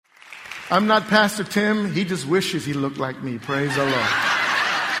I'm not Pastor Tim. He just wishes he looked like me. Praise the Lord.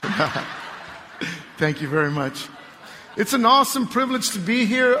 Thank you very much. It's an awesome privilege to be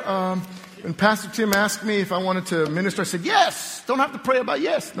here. When Pastor Tim asked me if I wanted to minister, I said, yes. Don't have to pray about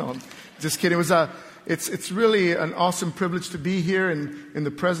yes. No, I'm just kidding. It's really an awesome privilege to be here in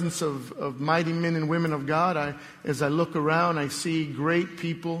the presence of mighty men and women of God. As I look around, I see great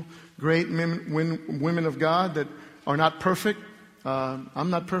people, great women of God that are not perfect.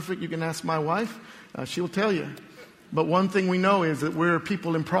 I'm not perfect. You can ask my wife. She'll tell you. But one thing we know is that we're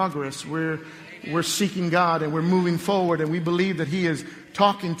people in progress. We're seeking God and we're moving forward, and we believe that He is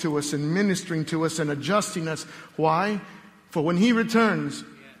talking to us and ministering to us and adjusting us. Why? For when He returns,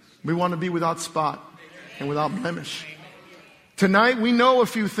 we want to be without spot and without blemish. Tonight we know a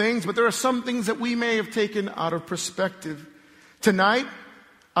few things, but there are some things that we may have taken out of perspective. Tonight,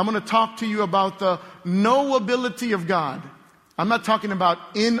 I'm going to talk to you about the knowability of God. I'm not talking about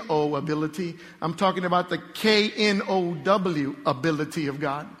N-O ability. I'm talking about the K-N-O-W ability of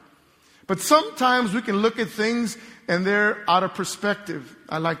God. But sometimes we can look at things and they're out of perspective.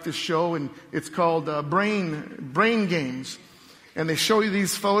 I like this show, and it's called Brain Games. And they show you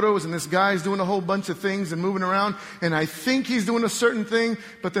these photos, and this guy's doing a whole bunch of things and moving around, and I think he's doing a certain thing,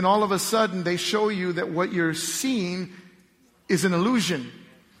 but then all of a sudden they show you that what you're seeing is an illusion.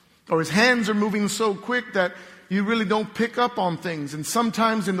 Or his hands are moving so quick that you really don't pick up on things. And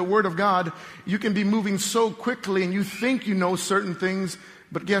sometimes in the Word of God, you can be moving so quickly and you think you know certain things,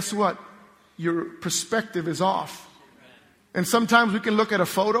 but guess what? Your perspective is off. And sometimes we can look at a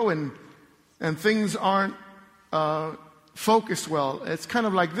photo and things aren't focused well. It's kind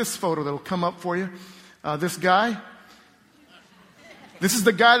of like this photo that'll come up for you. This guy. This is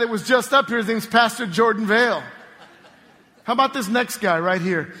the guy that was just up here. His name's Pastor Jordan Vale. How about this next guy right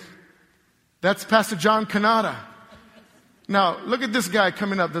here? That's Pastor John Canada. Now, look at this guy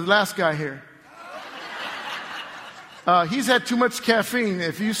coming up, the last guy here. He's had too much caffeine.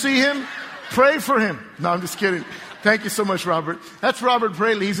 If you see him, pray for him. No, I'm just kidding. Thank you so much, Robert. That's Robert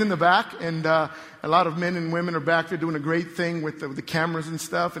Braley. He's in the back, and a lot of men and women are back there doing a great thing with the cameras and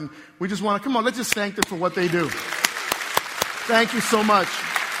stuff, and we just want to, come on, let's just thank them for what they do. Thank you so much.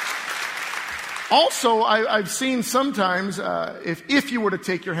 Also, I've seen sometimes, if you were to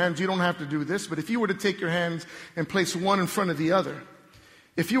take your hands, you don't have to do this, but if you were to take your hands and place one in front of the other,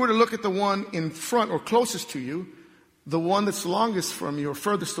 if you were to look at the one in front or closest to you, the one that's longest from you or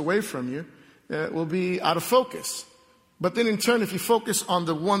furthest away from you will be out of focus. But then in turn, if you focus on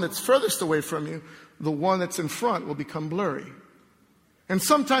the one that's furthest away from you, the one that's in front will become blurry. And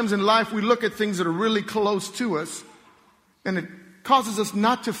sometimes in life, we look at things that are really close to us, and it causes us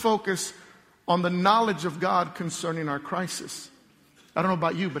not to focus on the knowledge of God concerning our crisis. I don't know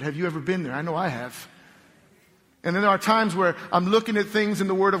about you, but have you ever been there? I know I have. And then there are times where I'm looking at things in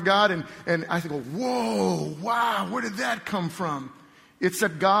the Word of God and I think, whoa, wow, where did that come from? It's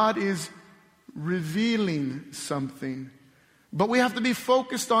that God is revealing something. But we have to be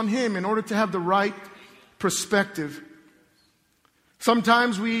focused on Him in order to have the right perspective.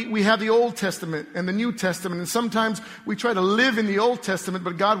 Sometimes we have the Old Testament and the New Testament, and sometimes we try to live in the Old Testament,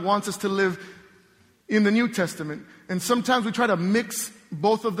 but God wants us to live in the New Testament. And sometimes we try to mix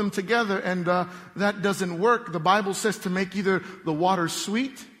both of them together, and that doesn't work. The Bible says to make either the water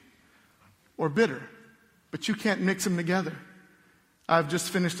sweet or bitter, but you can't mix them together. I've just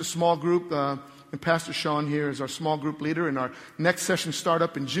finished a small group, and Pastor Sean here is our small group leader, and our next session start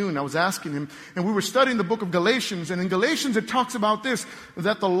up in June. I was asking him, and we were studying the book of Galatians, and in Galatians it talks about this,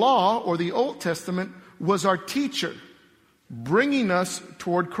 that the law or the Old Testament was our teacher, bringing us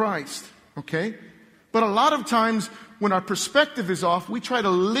toward Christ, okay? But a lot of times when our perspective is off, we try to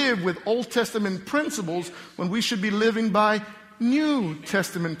live with Old Testament principles when we should be living by New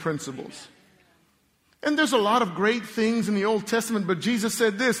Testament principles. And there's a lot of great things in the Old Testament, but Jesus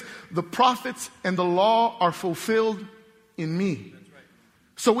said this, the prophets and the law are fulfilled in me.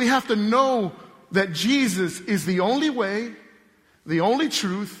 So we have to know that Jesus is the only way, the only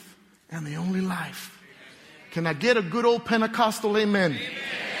truth, and the only life. Can I get a good old Pentecostal amen?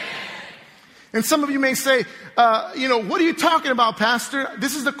 And some of you may say, what are you talking about, Pastor?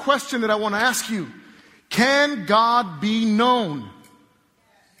 This is the question that I want to ask you. Can God be known?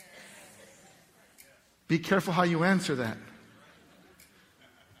 Be careful how you answer that.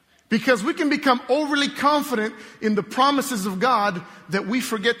 Because we can become overly confident in the promises of God that we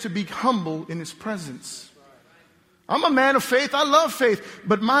forget to be humble in His presence. I'm a man of faith. I love faith.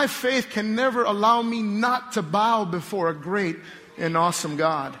 But my faith can never allow me not to bow before a great and awesome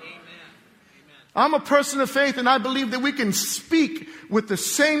God. I'm a person of faith, and I believe that we can speak with the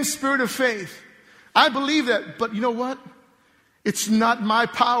same spirit of faith. I believe that, but you know what? It's not my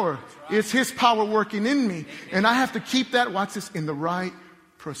power. It's His power working in me. And I have to keep that, watch this, in the right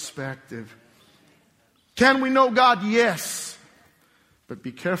perspective. Can we know God? Yes. But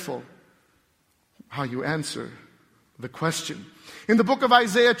be careful how you answer the question. In the book of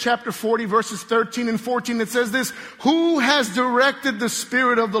Isaiah chapter 40 verses 13 and 14 it says this, who has directed the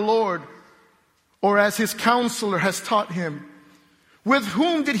Spirit of the Lord, or as His counselor has taught Him? With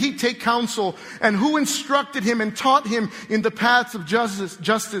whom did He take counsel, and who instructed Him and taught Him in the paths of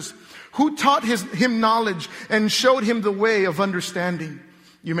justice? Who taught Him knowledge and showed Him the way of understanding?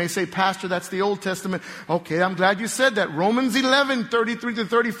 You may say, Pastor, that's the Old Testament. Okay, I'm glad you said that. Romans 11, 33 to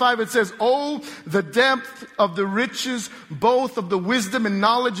 35, it says, oh, the depth of the riches, both of the wisdom and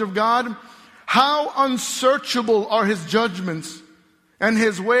knowledge of God. How unsearchable are His judgments, and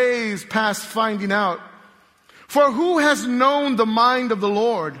His ways past finding out. For who has known the mind of the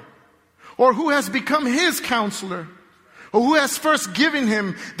Lord? Or who has become His counselor? Or who has first given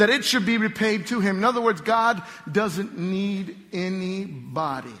Him that it should be repaid to Him? In other words, God doesn't need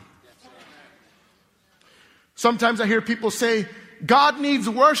anybody. Sometimes I hear people say, God needs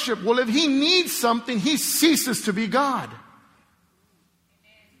worship. Well, if He needs something, He ceases to be God.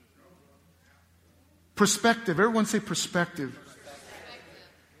 Perspective. Everyone say perspective.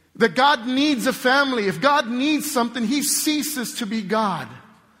 That God needs a family. If God needs something, He ceases to be God.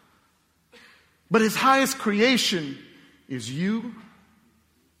 But His highest creation is you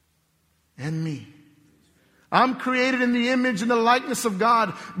and me. I'm created in the image and the likeness of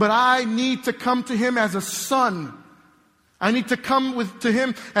God, but I need to come to Him as a son. I need to come to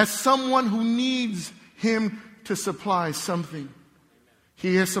Him as someone who needs Him to supply something.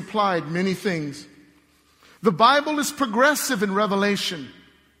 He has supplied many things. The Bible is progressive in revelation.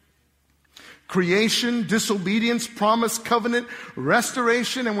 Creation, disobedience, promise, covenant,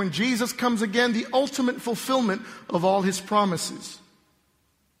 restoration, and when Jesus comes again, the ultimate fulfillment of all His promises.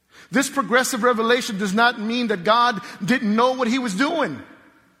 This progressive revelation does not mean that God didn't know what He was doing.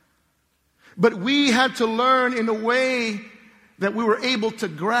 But we had to learn in a way that we were able to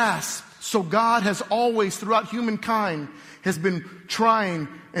grasp. So God has always, throughout humankind, has been trying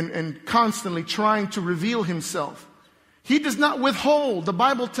and constantly trying to reveal Himself. He does not withhold. The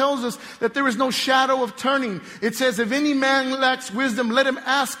Bible tells us that there is no shadow of turning. It says, if any man lacks wisdom, let him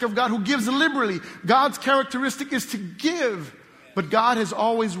ask of God, who gives liberally. God's characteristic is to give. But God has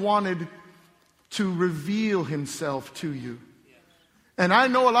always wanted to reveal Himself to you. And I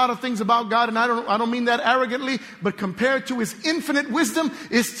know a lot of things about God, and I don't mean that arrogantly, but compared to His infinite wisdom,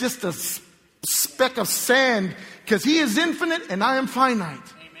 it's just a speck of sand, because He is infinite and I am finite.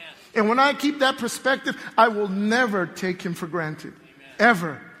 And when I keep that perspective, I will never take Him for granted. Amen.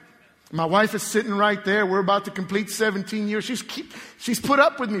 Ever. My wife is sitting right there. We're about to complete 17 years. She's put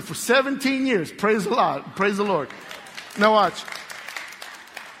up with me for 17 years. Praise the Lord. Praise the Lord. Now watch.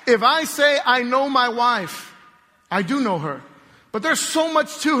 If I say I know my wife, I do know her. But there's so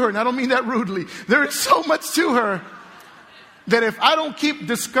much to her, and I don't mean that rudely. There is so much to her that if I don't keep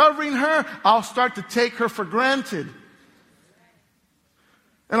discovering her, I'll start to take her for granted.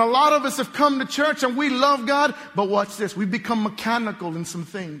 And a lot of us have come to church and we love God, but watch this, we become mechanical in some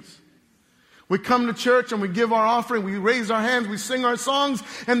things. We come to church and we give our offering, we raise our hands, we sing our songs,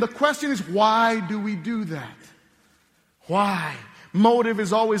 and the question is, why do we do that? Why? Motive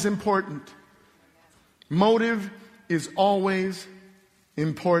is always important. Motive is always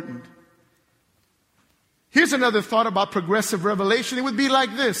important. Here's another thought about progressive revelation. It would be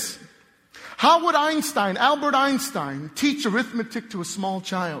like this. How would Albert Einstein, teach arithmetic to a small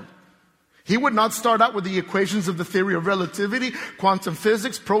child? He would not start out with the equations of the theory of relativity, quantum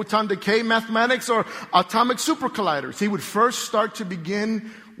physics, proton decay, mathematics, or atomic supercolliders. He would first start to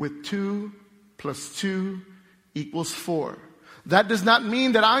begin with 2 + 2 = 4. That does not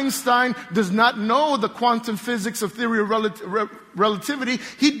mean that Einstein does not know the quantum physics of theory of relativity.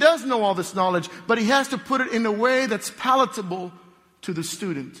 He does know all this knowledge, but he has to put it in a way that's palatable to the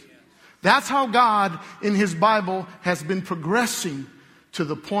student. That's how God in His Bible has been progressing to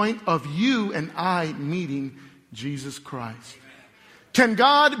the point of you and I meeting Jesus Christ. Can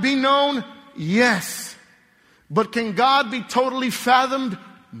God be known? Yes. But can God be totally fathomed?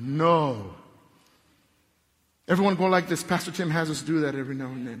 No. Everyone go like this. Pastor Tim has us do that every now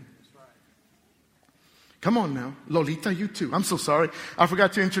and then. Come on now. Lolita, you too. I'm so sorry. I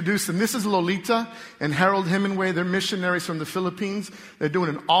forgot to introduce them. This is Lolita and Harold Hemingway. They're missionaries from the Philippines. They're doing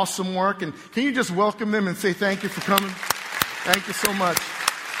an awesome work. And can you just welcome them and say thank you for coming? Thank you so much.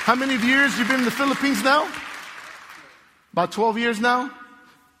 How many years you've been in the Philippines now? About 12 years now?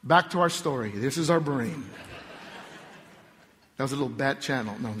 Back to our story. This is our brain. That was a little bad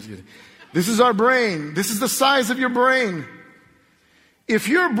channel. No, I'm just kidding. This is our brain. This is the size of your brain. If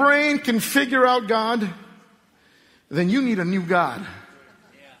your brain can figure out God, then you need a new God.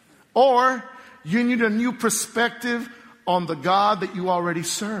 Or you need a new perspective on the God that you already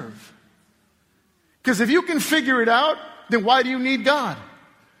serve. Because if you can figure it out, then why do you need God?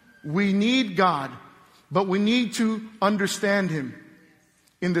 We need God, but we need to understand Him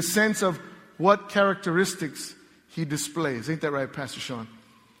in the sense of what characteristics He displays. Ain't that right, Pastor Sean?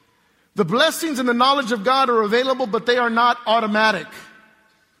 The blessings and the knowledge of God are available, but they are not automatic.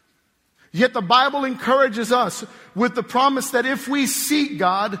 Yet the Bible encourages us with the promise that if we seek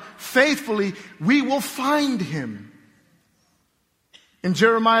God faithfully, we will find Him. In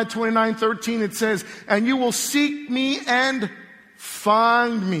Jeremiah 29:13 it says, "And you will seek me and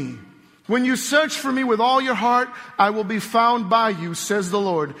find me. When you search for me with all your heart, I will be found by you, says the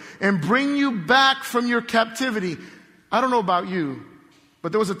Lord, and bring you back from your captivity." I don't know about you,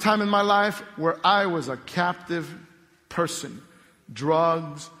 but there was a time in my life where I was a captive person.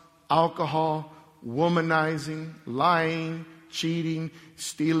 Drugs, alcohol, womanizing, lying, cheating,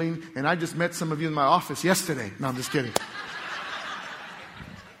 stealing. And I just met some of you in my office yesterday. No, I'm just kidding.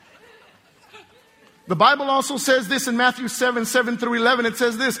 The Bible also says this in Matthew 7:7-11. It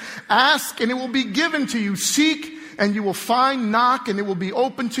says this, "Ask and it will be given to you. Seek and you will find. Knock and it will be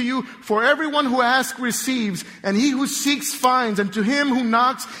open to you. For everyone who asks receives, and he who seeks finds, and to him who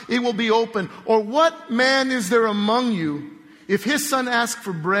knocks it will be open. Or what man is there among you, if his son asks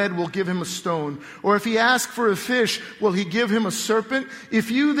for bread, will give him a stone? Or if he asks for a fish, will he give him a serpent?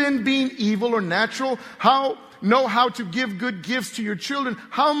 If you then, being evil or natural, know how to give good gifts to your children,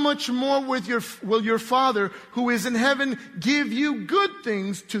 how much more will your Father who is in heaven give you good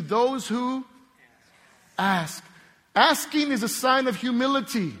things to those who ask?" Asking is a sign of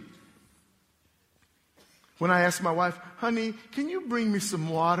humility. When I ask my wife, "Honey, can you bring me some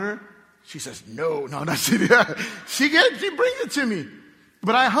water?" She says, no, she brings it to me.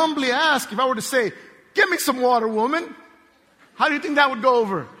 But I humbly ask, if I were to say, "Give me some water, woman," how do you think that would go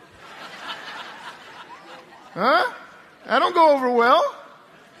over? Huh? That don't go over well.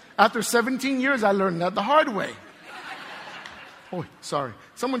 After 17 years, I learned that the hard way. Oh, sorry.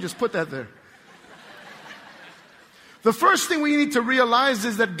 Someone just put that there. The first thing we need to realize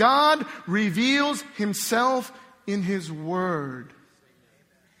is that God reveals Himself in His Word.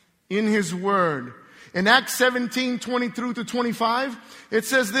 In His Word. In Acts 17:20-25, it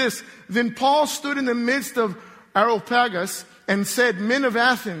says this, "Then Paul stood in the midst of Areopagus and said, 'Men of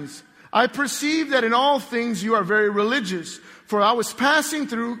Athens, I perceive that in all things you are very religious. For I was passing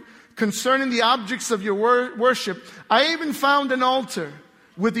through concerning the objects of your worship. I even found an altar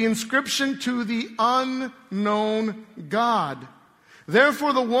with the inscription, to the unknown God.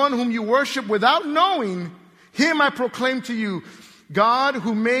 Therefore the one whom you worship without knowing, Him I proclaim to you, God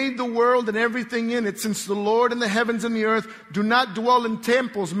who made the world and everything in it, since the Lord and the heavens and the earth do not dwell in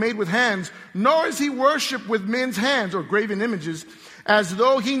temples made with hands, nor is He worshipped with men's hands or graven images, as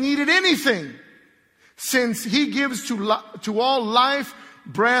though He needed anything, since He gives to all life,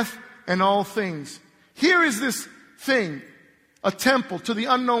 breath, and all things.'" Here is this thing, a temple to the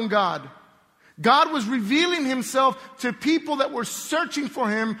unknown God. God was revealing Himself to people that were searching for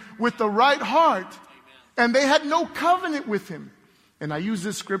Him with the right heart. And they had no covenant with Him. And I use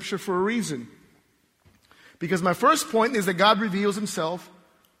this scripture for a reason. Because my first point is that God reveals Himself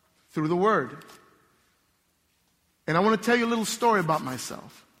through the Word. And I want to tell you a little story about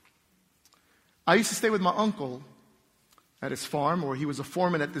myself. I used to stay with my uncle at his farm, or he was a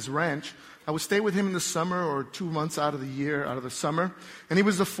foreman at this ranch. I would stay with him in the summer, or 2 months out of the year, out of the summer. And he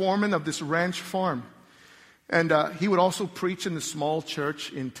was the foreman of this ranch farm. And he would also preach in the small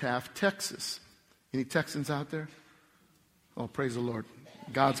church in Taft, Texas. Any Texans out there? Oh, praise the Lord.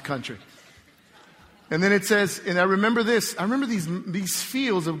 God's country. And then it says, and I remember this. I remember these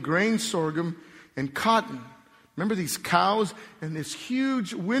fields of grain, sorghum, and cotton. Remember these cows and this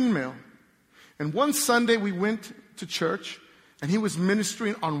huge windmill. And one Sunday we went to church, and he was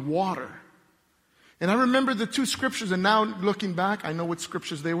ministering on water. And I remember the two scriptures, and now looking back, I know what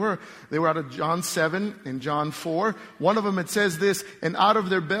scriptures they were. They were out of John 7 and John 4. One of them, it says this, "And out of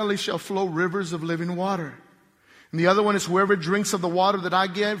their belly shall flow rivers of living water." And the other one is, "Whoever drinks of the water that I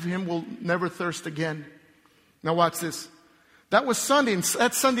give him will never thirst again." Now watch this. That was Sunday, and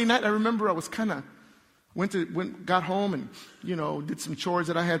that Sunday night, I remember I was got home and, did some chores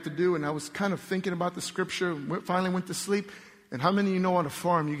that I had to do, and I was kind of thinking about the scripture, finally went to sleep. And how many of you know on a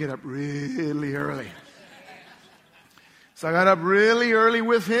farm you get up really early? So I got up really early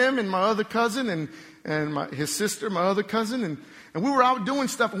with him and my other cousin and his sister, my other cousin, and we were out doing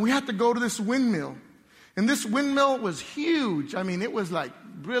stuff, and we had to go to this windmill. And this windmill was huge. I mean, it was like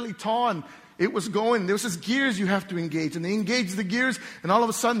really tall, and it was going. There was this gears you have to engage. And they engaged the gears, and all of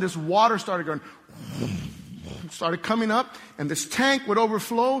a sudden this water started going, started coming up, and this tank would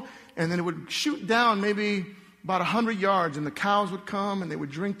overflow, and then it would shoot down maybe about 100 yards, and the cows would come, and they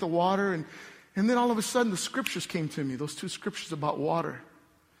would drink the water. And then all of a sudden the scriptures came to me, those 2 scriptures about water.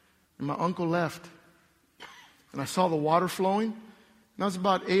 And my uncle left, and I saw the water flowing. And I was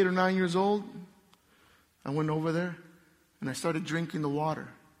about 8 or 9 years old. I went over there, and I started drinking the water.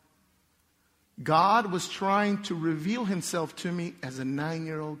 God was trying to reveal himself to me as a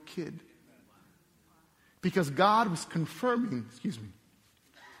 9-year-old kid. Because God was confirming his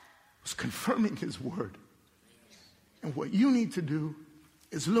word. And what you need to do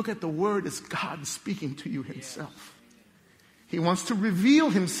is look at the word as God speaking to you himself. He wants to reveal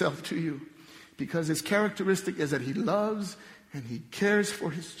himself to you because his characteristic is that he loves and he cares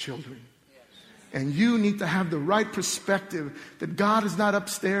for his children. And you need to have the right perspective that God is not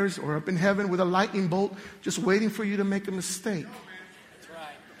upstairs or up in heaven with a lightning bolt just waiting for you to make a mistake.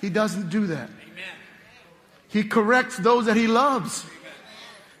 He doesn't do that. He corrects those that he loves.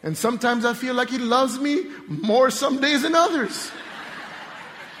 And sometimes I feel like he loves me more some days than others.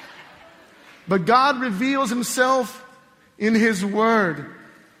 But God reveals himself in his word.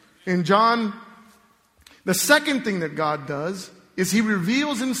 In John, the second thing that God does is he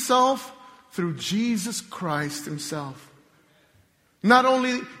reveals himself through Jesus Christ himself. Not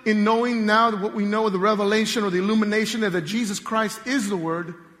only in knowing now what we know of the revelation or the illumination that Jesus Christ is the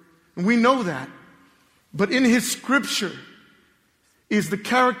Word, and we know that, but in his scripture is the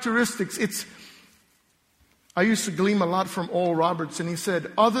characteristics. I used to glean a lot from Oral Roberts, and he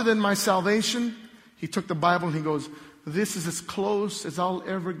said, other than my salvation, he took the Bible and he goes, this is as close as I'll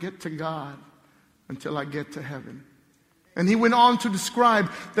ever get to God until I get to heaven. And he went on to describe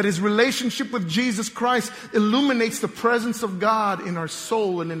that his relationship with Jesus Christ illuminates the presence of God in our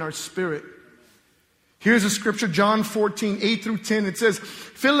soul and in our spirit. Here's a scripture, John 14, 8 through 10. It says,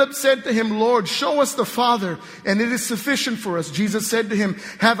 Philip said to him, Lord, show us the Father, and it is sufficient for us. Jesus said to him,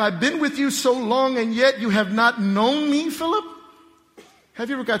 have I been with you so long, and yet you have not known me, Philip? Have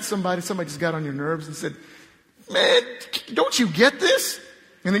you ever got somebody just got on your nerves and said, man, don't you get this?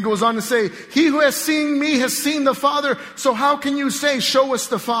 And it goes on to say, he who has seen me has seen the Father. So how can you say, show us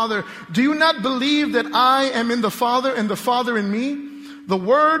the Father? Do you not believe that I am in the Father and the Father in me? The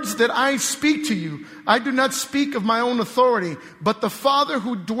words that I speak to you, I do not speak of my own authority, but the Father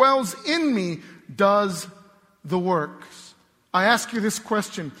who dwells in me does the works. I ask you this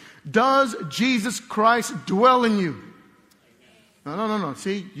question. Does Jesus Christ dwell in you? No.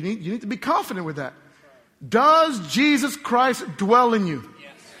 See, you need to be confident with that. Does Jesus Christ dwell in you?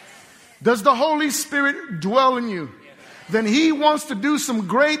 Does the Holy Spirit dwell in you? Then he wants to do some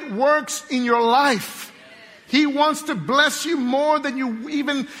great works in your life. He wants to bless you more than you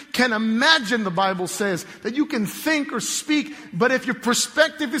even can imagine, the Bible says, that you can think or speak. But if your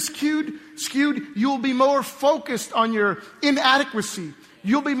perspective is skewed, you'll be more focused on your inadequacy.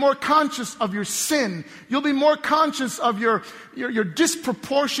 You'll be more conscious of your sin. You'll be more conscious of your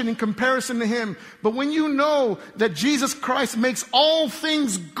disproportion in comparison to him. But when you know that Jesus Christ makes all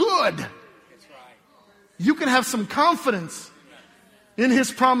things good, you can have some confidence in his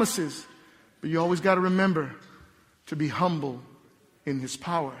promises. But you always got to remember to be humble in his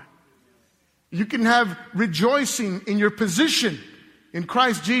power. You can have rejoicing in your position in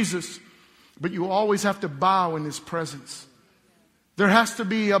Christ Jesus, but you always have to bow in his presence. There has to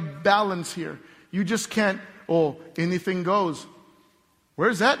be a balance here. You just can't, anything goes.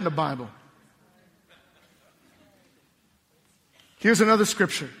 Where's that in the Bible? Here's another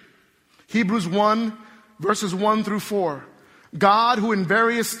scripture. Hebrews 1, verses 1 through 4. God, who in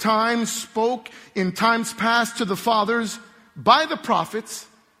various times spoke in times past to the fathers by the prophets,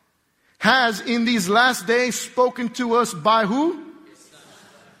 has in these last days spoken to us by who?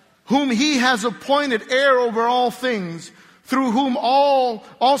 Whom he has appointed heir over all things, through whom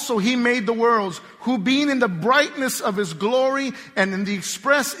also he made the worlds, who being in the brightness of his glory and in the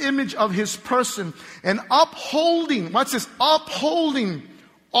express image of his person, and upholding, watch this, upholding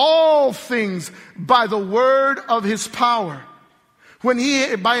all things by the word of his power. When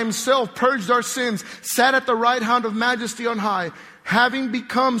he by himself purged our sins, sat at the right hand of majesty on high, having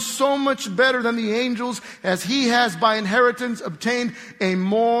become so much better than the angels, as he has by inheritance obtained a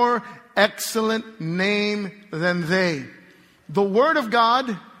more excellent name than they. The Word of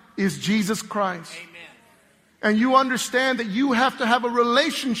God is Jesus Christ. Amen. And you understand that you have to have a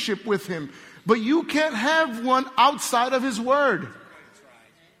relationship with him. But you can't have one outside of his Word.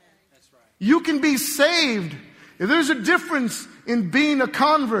 That's right. You can be saved. There's a difference in being a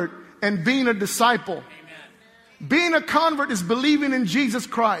convert and being a disciple. Amen. Being a convert is believing in Jesus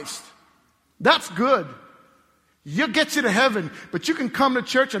Christ. That's good. You'll get you to heaven, but you can come to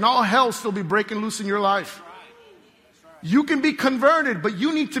church and all hell still be breaking loose in your life. You can be converted, but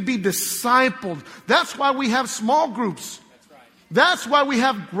you need to be discipled. That's why we have small groups. That's why we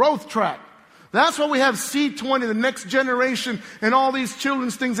have Growth Track. That's why we have C20, the next generation, and all these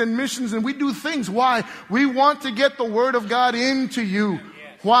children's things and missions. And we do things. Why? We want to get the Word of God into you.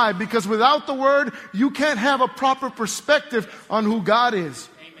 Why? Because without the Word, you can't have a proper perspective on who God is.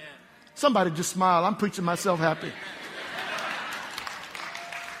 Somebody just smile. I'm preaching myself happy.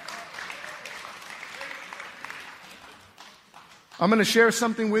 I'm going to share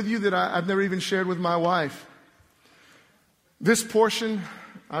something with you that I've never even shared with my wife. This portion,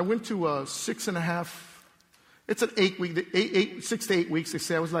 I went to 6.5, it's an 6 to 8 weeks. They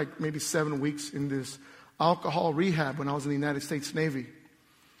say I was like maybe 7 weeks in this alcohol rehab when I was in the United States Navy.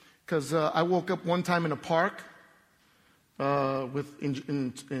 Because I woke up one time in a park in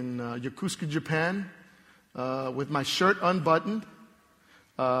Yokosuka, Japan, with my shirt unbuttoned,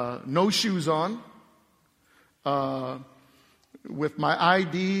 no shoes on, with my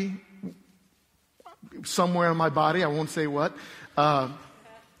ID somewhere on my body, I won't say what.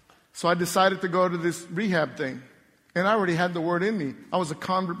 So I decided to go to this rehab thing. And I already had the Word in me. I was a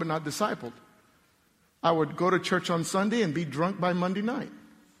convert but not discipled. I would go to church on Sunday and be drunk by Monday night.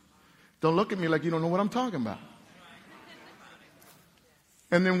 Don't look at me like you don't know what I'm talking about.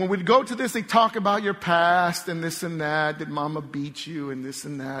 And then when we'd go to this, they talk about your past and this and that. Did mama beat you and this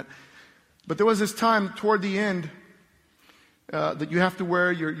and that? But there was this time toward the end that you have to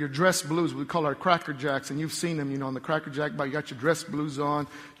wear your dress blues. We call our Cracker Jacks, and you've seen them, on the Cracker Jack bar. You got your dress blues on,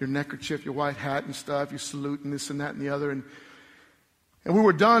 your neckerchief, your white hat and stuff. You salute and this and that and the other. And we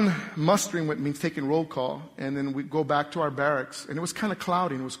were done mustering, which means taking roll call. And then we'd go back to our barracks. And it was kind of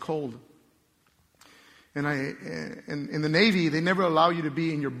cloudy and it was cold. And in the Navy, they never allow you to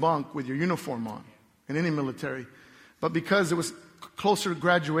be in your bunk with your uniform on in any military. But because it was closer to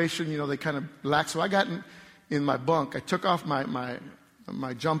graduation, they kind of lax. So I got in my bunk. I took off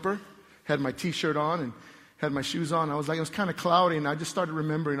my jumper, had my T-shirt on, and had my shoes on. It was kind of cloudy, and I just started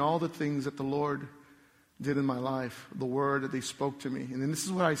remembering all the things that the Lord did in my life, the word that they spoke to me. And then this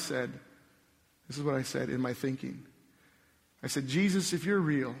is what I said. This is what I said in my thinking. I said, Jesus, if you're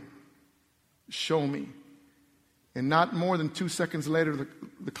real, show me. And not more than 2 seconds later,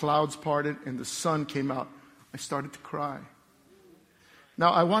 the clouds parted and the sun came out. I started to cry.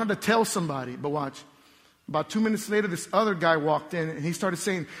 Now, I wanted to tell somebody, but watch. About 2 minutes later, this other guy walked in and he started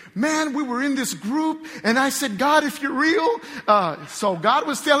saying, man, we were in this group. And I said, God, if you're real. So God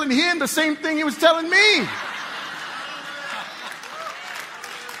was telling him the same thing he was telling me.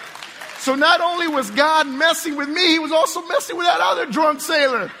 So not only was God messing with me, he was also messing with that other drunk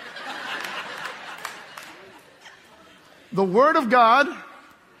sailor. The Word of God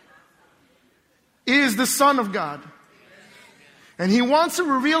is the Son of God. And He wants to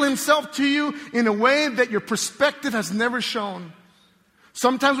reveal Himself to you in a way that your perspective has never shown.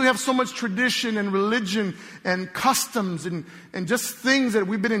 Sometimes we have so much tradition and religion and customs and just things that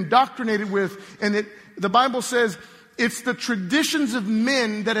we've been indoctrinated with. And the Bible says it's the traditions of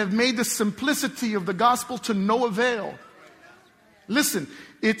men that have made the simplicity of the gospel to no avail. Listen,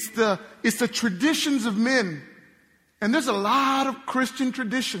 it's the traditions of men. And there's a lot of Christian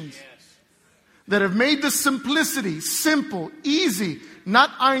traditions that have made the simplicity simple, easy.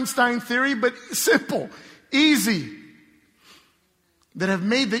 Not Einstein theory, but simple, easy. That have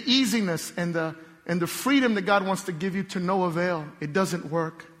made the easiness and the freedom that God wants to give you to no avail. It doesn't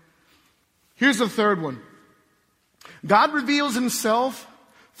work. Here's the third one. God reveals Himself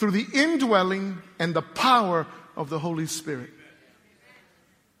through the indwelling and the power of the Holy Spirit.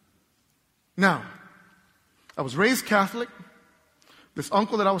 Now, I was raised Catholic. This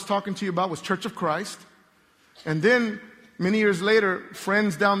uncle that I was talking to you about was Church of Christ. And then, many years later,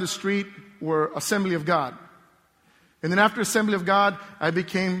 friends down the street were Assembly of God. And then after Assembly of God, I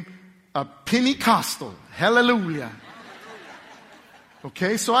became a Pentecostal. Hallelujah.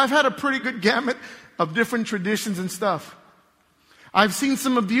 Okay, so I've had a pretty good gamut of different traditions and stuff. I've seen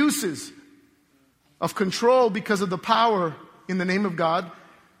some abuses of control because of the power in the name of God,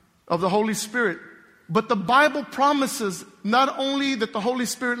 of the Holy Spirit. But the Bible promises not only that the Holy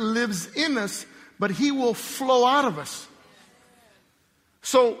Spirit lives in us, but He will flow out of us.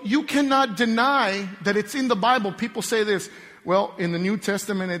 So you cannot deny that it's in the Bible. People say this, well, in the New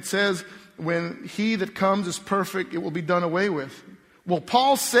Testament it says, when He that comes is perfect, it will be done away with. Well,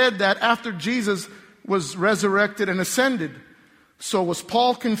 Paul said that after Jesus was resurrected and ascended. So was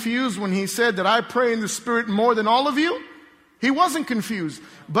Paul confused when he said that I pray in the Spirit more than all of you? He wasn't confused,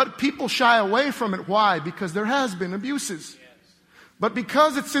 but people shy away from it. Why? Because there has been abuses. But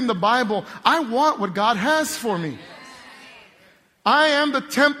because it's in the Bible, I want what God has for me. I am the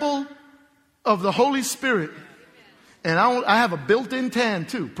temple of the Holy Spirit. And I have a built-in tan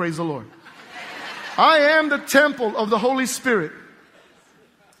too, praise the Lord. I am the temple of the Holy Spirit.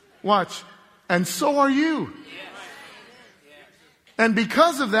 Watch. And so are you. And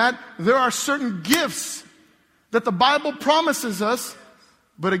because of that, there are certain gifts that the Bible promises us.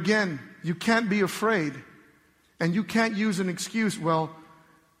 But again, you can't be afraid. And you can't use an excuse, well,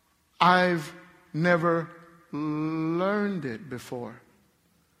 I've never learned it before.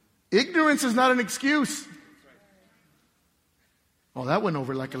 Ignorance is not an excuse. Oh, that went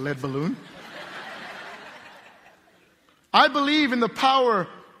over like a lead balloon. I believe in the power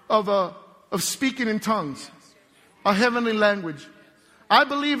of speaking in tongues, a heavenly language. I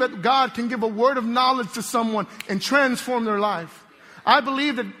believe that God can give a word of knowledge to someone and transform their life. I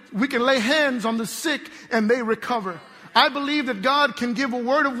believe that we can lay hands on the sick and they recover. I believe that God can give a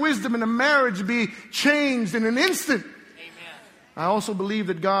word of wisdom and a marriage be changed in an instant. Amen. I also believe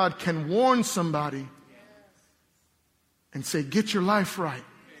that God can warn somebody and say, get your life right.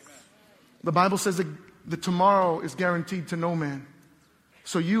 Amen. The Bible says that tomorrow is guaranteed to no man.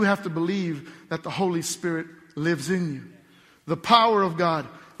 So you have to believe that the Holy Spirit lives in you. The power of God.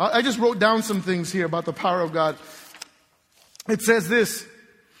 I just wrote down some things here about the power of God. It says this.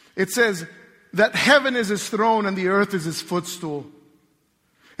 It says that heaven is his throne and the earth is his footstool.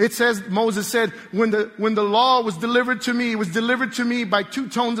 It says, Moses said, when the law was delivered to me, it was delivered to me by 2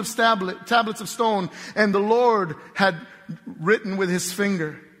 tones of tablets of stone, and the Lord had written with his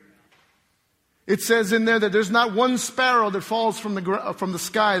finger. It says in there that there's not one sparrow that falls from the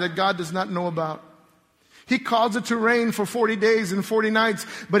sky that God does not know about. He caused it to rain for 40 days and 40 nights,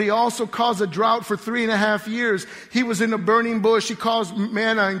 but he also caused a drought for 3.5 years. He was in a burning bush. He caused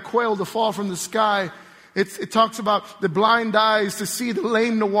manna and quail to fall from the sky. It talks about the blind eyes to see, the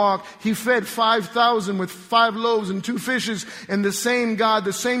lame to walk. He fed 5,000 with 5 loaves and 2 fishes. And the same God,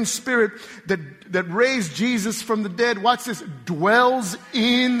 the same Spirit that raised Jesus from the dead, watch this, dwells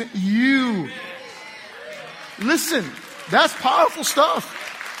in you. Listen, that's powerful stuff.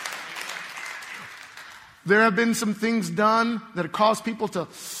 There have been some things done that have caused people to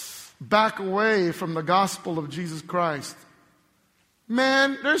back away from the gospel of Jesus Christ.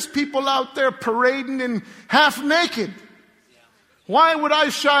 Man, there's people out there parading in half naked. Why would I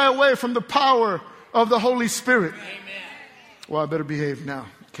shy away from the power of the Holy Spirit? Amen. Well, I better behave now.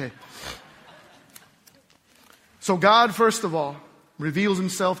 Okay. So God, first of all, reveals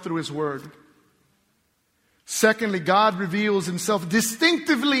himself through his word. Secondly, God reveals himself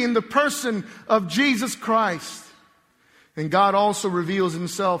distinctively in the person of Jesus Christ. And God also reveals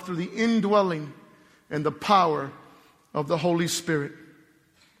himself through the indwelling and the power of the Holy Spirit.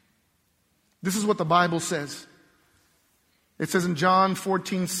 This is what the Bible says. It says in John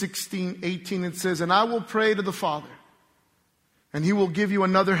 14, 16, 18, it says, and I will pray to the Father, and he will give you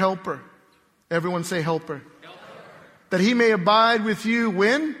another helper. Everyone say helper. Helper. That he may abide with you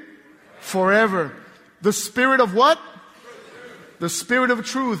when? Forever. The Spirit of what? The Spirit of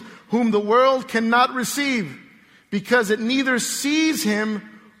truth, whom the world cannot receive, because it neither sees him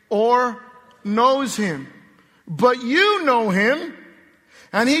or knows him. But you know him,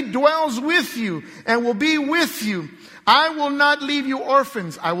 and he dwells with you and will be with you. I will not leave you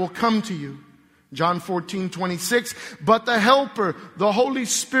orphans. I will come to you. John 14, 26. But the Helper, the Holy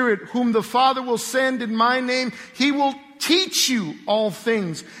Spirit, whom the Father will send in my name, he will teach you all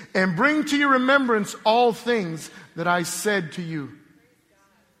things and bring to your remembrance all things that I said to you.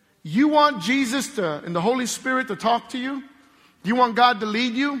 You want Jesus and the Holy Spirit to talk to you? You want God to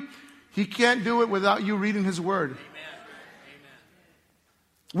lead you? He can't do it without you reading his word.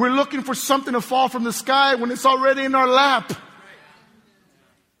 We're looking for something to fall from the sky when it's already in our lap.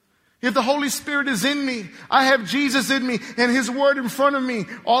 If the Holy Spirit is in me, I have Jesus in me and his word in front of me.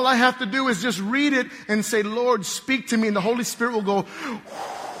 All I have to do is just read it and say, Lord, speak to me. And the Holy Spirit will go,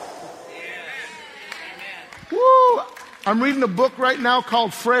 woo. I'm reading a book right now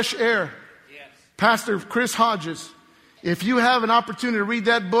called Fresh Air. Pastor Chris Hodges. If you have an opportunity to read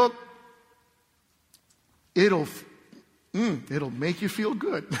that book, it'll make you feel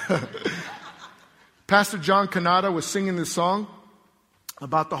good. Pastor John Canada was singing this song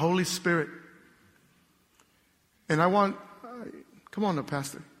about the Holy Spirit. And come on up,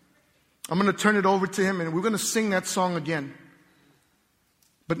 Pastor. I'm going to turn it over to him and we're going to sing that song again.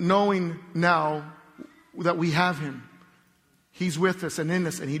 But knowing now that we have him, he's with us and in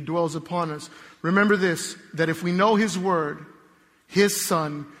us and he dwells upon us. Remember this, that if we know his word, his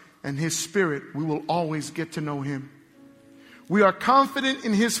Son, and his Spirit, we will always get to know him. We are confident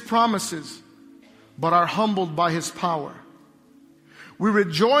in his promises, but are humbled by his power. We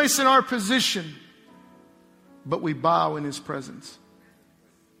rejoice in our position, but we bow in His presence.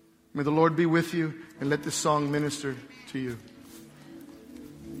 May the Lord be with you, and let this song minister to you.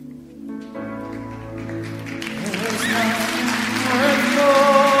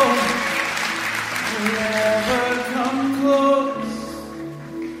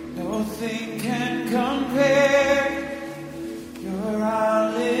 Nothing can compare. You're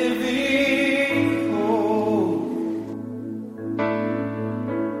our living hope.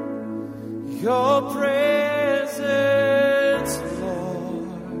 Your presence, Lord.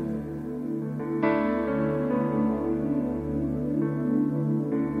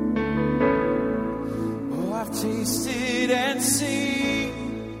 Oh, I've tasted and seen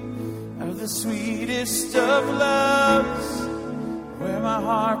of the sweetest of loves, where my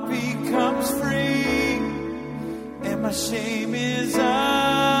heart becomes free and my shame is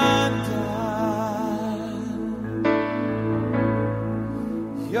undone.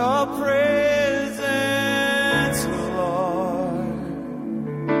 Your presence, Lord.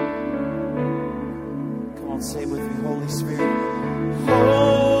 Come on, say it with me, Holy Spirit.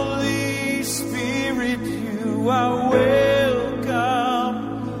 Holy Spirit, you are welcome.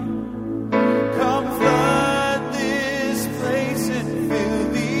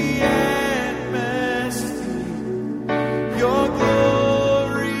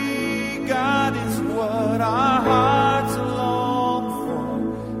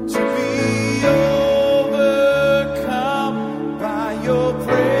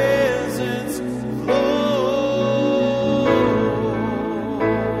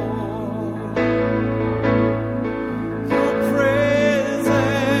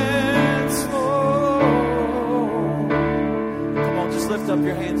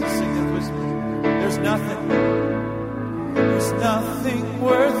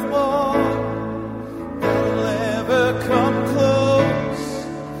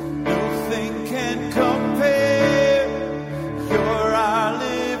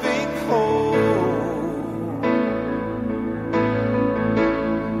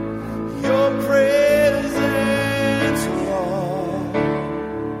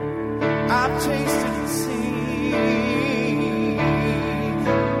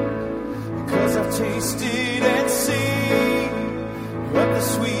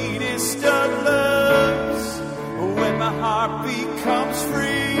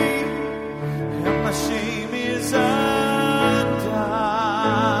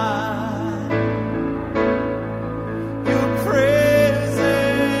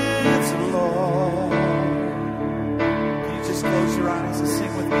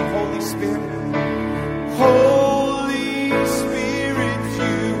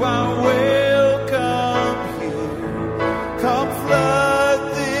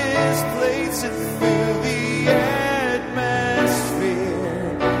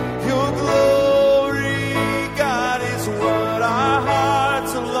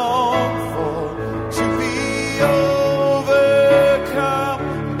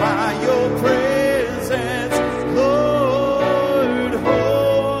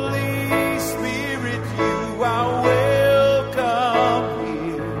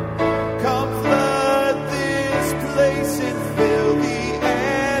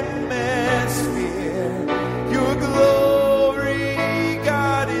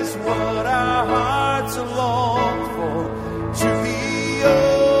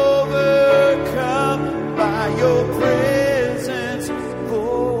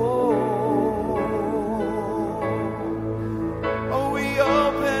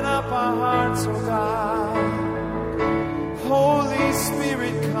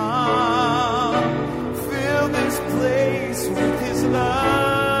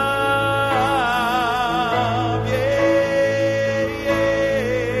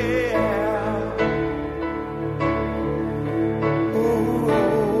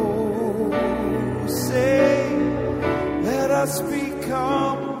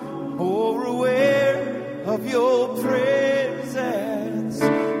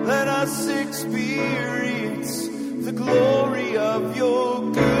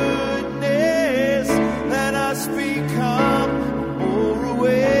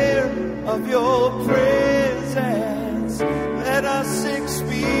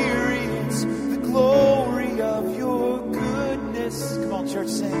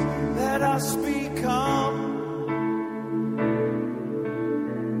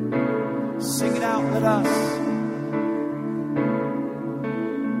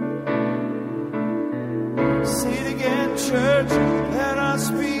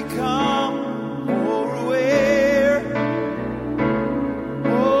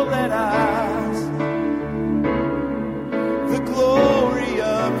 Glory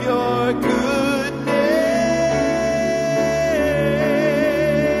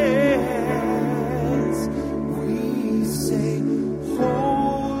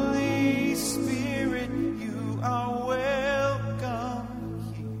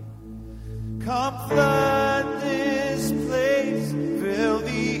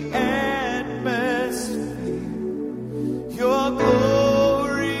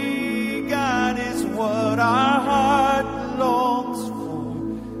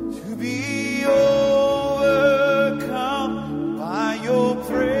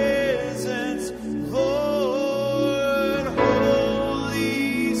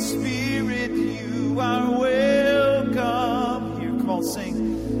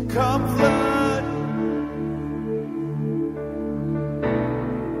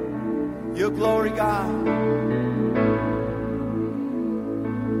your glory, God.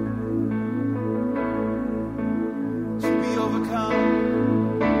 To be overcome.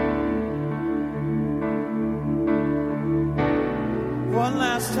 One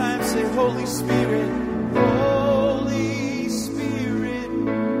last time, say, Holy Spirit, Holy Spirit,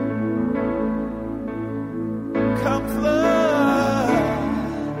 come flood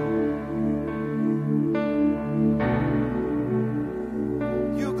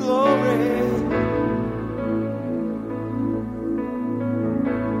your glory.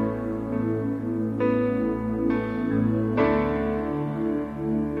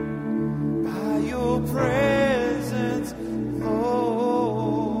 By your presence,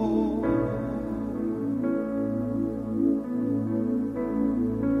 Lord.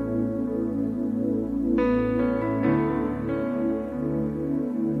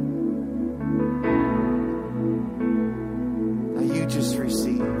 Now you just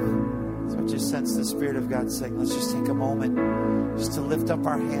receive. So I just sense the Spirit of God saying, let's just take a moment just to lift up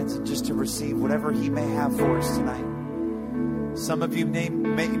our hands and just to receive whatever He may have for us tonight. Some of you may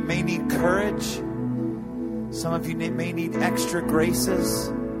need courage. Some of you may need extra graces.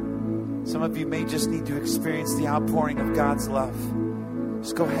 Some of you may just need to experience the outpouring of God's love.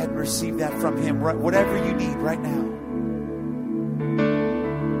 Just go ahead and receive that from Him, whatever you need right now.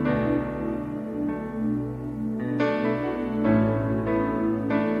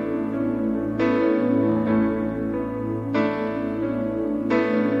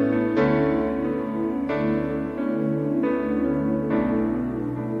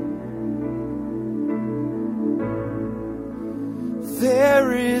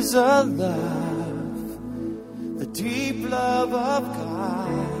 There is a love, the deep love of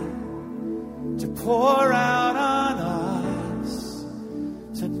God to pour out on us,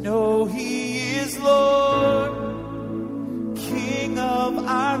 to know He is Lord, King of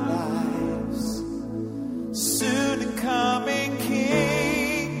our lives, soon and coming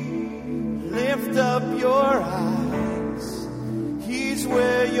King. Lift up your eyes, He's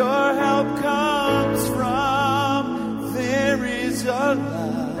where your help comes from. There is a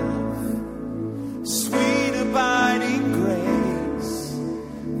love, sweet abiding grace,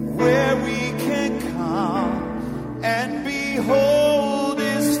 where we can come and behold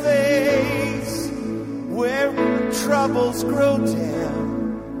His face, where troubles grow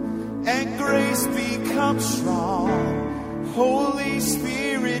dim and grace becomes strong. Holy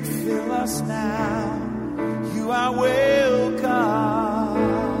Spirit, fill us now. You are welcome.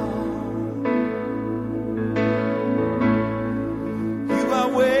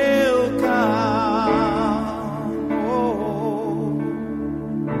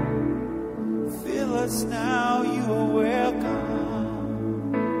 Now you are welcome.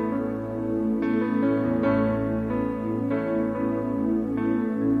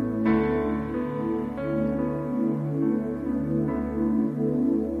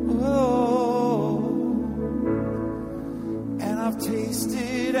 Oh, and I've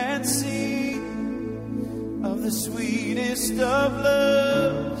tasted and seen of the sweetest of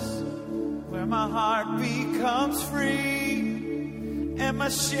loves, where my heart becomes free and my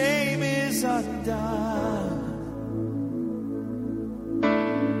shame is undone.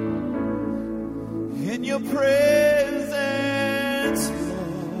 In your presence,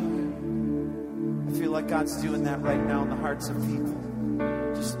 Lord. I feel like God's doing that right now in the hearts of people.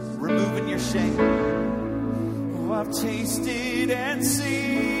 Just removing your shame. Oh, I've tasted and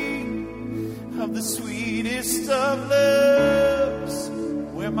seen of the sweetest of loves,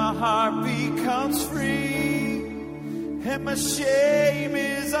 where my heart becomes free and my shame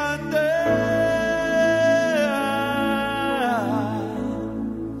is undone.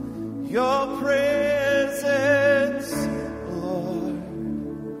 Your presence, Lord.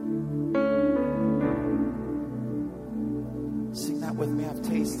 Sing that with me. I've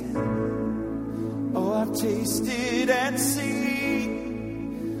tasted. Oh, I've tasted and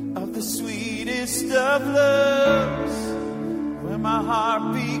seen of the sweetest of loves, where my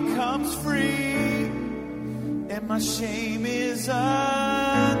heart becomes free and my shame is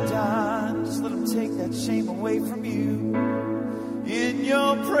undone. Just let Him take that shame away from you. In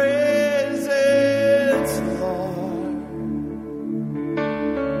your presence, Lord.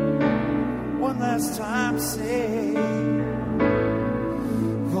 One last time, say,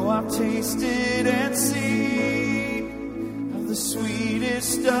 oh, I've tasted and seen of the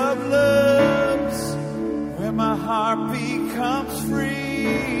sweetest of loves, where my heart becomes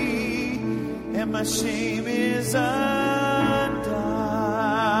free and my shame is undone.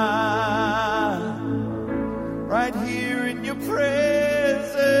 Right here in your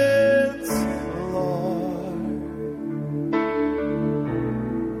presence, Lord.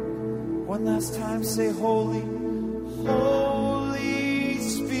 One last time, say, Holy, Holy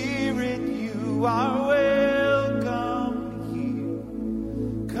Spirit, you are welcome here.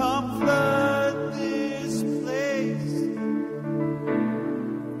 Come flood this place.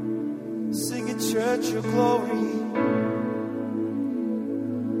 Sing in church your glory.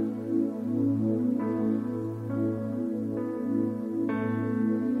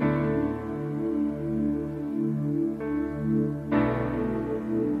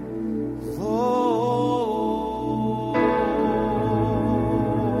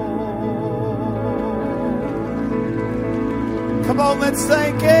 Let's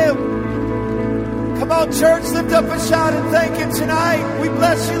thank Him. Come on, church, lift up a shout and thank Him tonight. We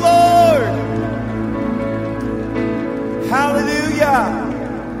bless you, Lord. Hallelujah.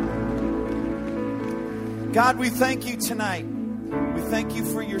 God, we thank you tonight. We thank you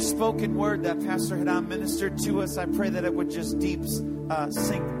for your spoken word that Pastor Hadan ministered to us. I pray that it would just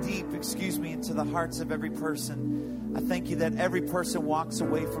sink deep, into the hearts of every person. I thank you that every person walks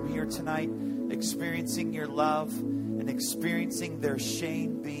away from here tonight experiencing your love and experiencing their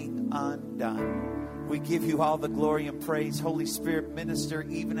shame being undone. We give you all the glory and praise. Holy Spirit, minister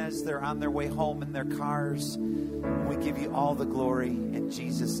even as they're on their way home in their cars. We give you all the glory in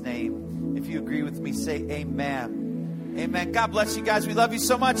Jesus' name. If you agree with me, say amen. Amen. God bless you guys. We love you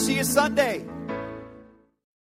so much. See you Sunday.